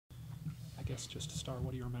guess just to start,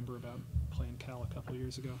 what do you remember about playing Cal a couple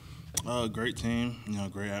years ago? Great team,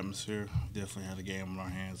 great atmosphere. Definitely had a game on our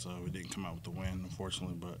hands. We didn't come out with the win,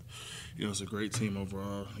 unfortunately, but it's a great team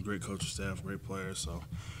overall, a great coaching staff, great players. So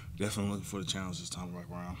definitely looking for the challenge this time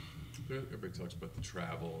back around. Everybody talks about the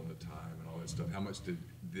travel and the time and all that stuff. How much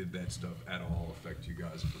did that stuff at all affect you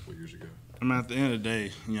guys a couple of years ago? I mean, at the end of the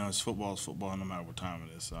day, it's football, no matter what time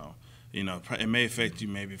it is. So, it may affect you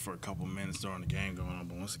maybe for a couple of minutes during the game going on,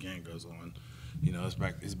 but once the game goes on, it's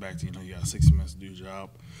back to, you got 60 minutes to do your job,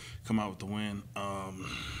 come out with the win.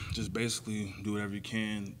 Just basically do whatever you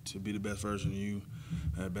can to be the best version of you,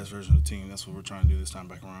 best version of the team. That's what we're trying to do this time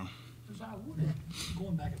back around. Josiah,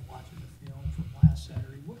 going back and watching the film from last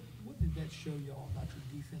Saturday, what did that show y'all about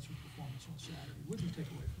your defensive performance on Saturday? What did you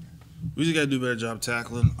take away from that? We just got to do a better job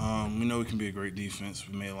tackling. We know we can be a great defense.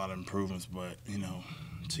 We made a lot of improvements, but,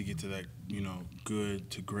 to get to that, good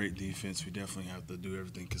to great defense, we definitely have to do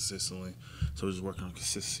everything consistently. So we're just working on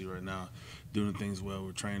consistency right now, doing things well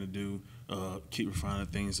we're trained to do, keep refining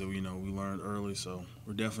things that we learned early. So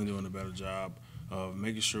we're definitely doing a better job of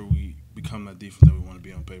making sure we become that defense that we want to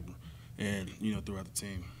be on paper and, throughout the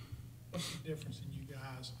team. What's the difference in you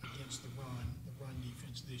guys against the run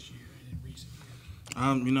defense this year and in recent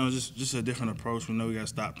years? Just a different approach. We know we got to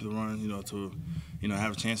stop the run, to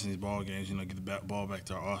have a chance in these ball games, get the ball back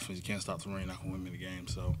to our offense. You can't stop the run, you're not going to win many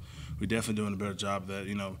games. So we're definitely doing a better job of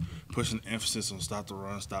that, pushing the emphasis on stop the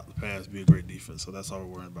run, stop the pass, be a great defense. So that's all we're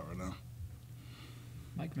worrying about right now.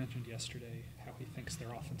 Mike mentioned yesterday how he thinks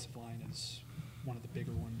their offensive line is one of the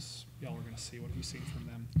bigger ones y'all are going to see. What have you seen from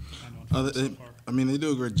them? So far? They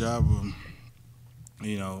do a great job of,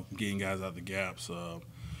 getting guys out the gaps,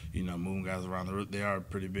 moving guys around the route. They are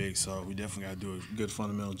pretty big, so we definitely got to do a good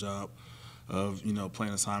fundamental job of,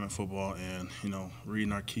 playing assignment football and,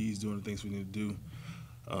 reading our keys, doing the things we need to do.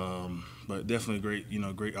 But definitely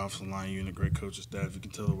great offensive line unit, great coaching staff. You can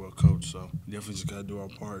tell they're well coached, so we definitely just got to do our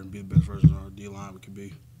part and be the best version of our D-line we can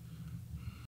be.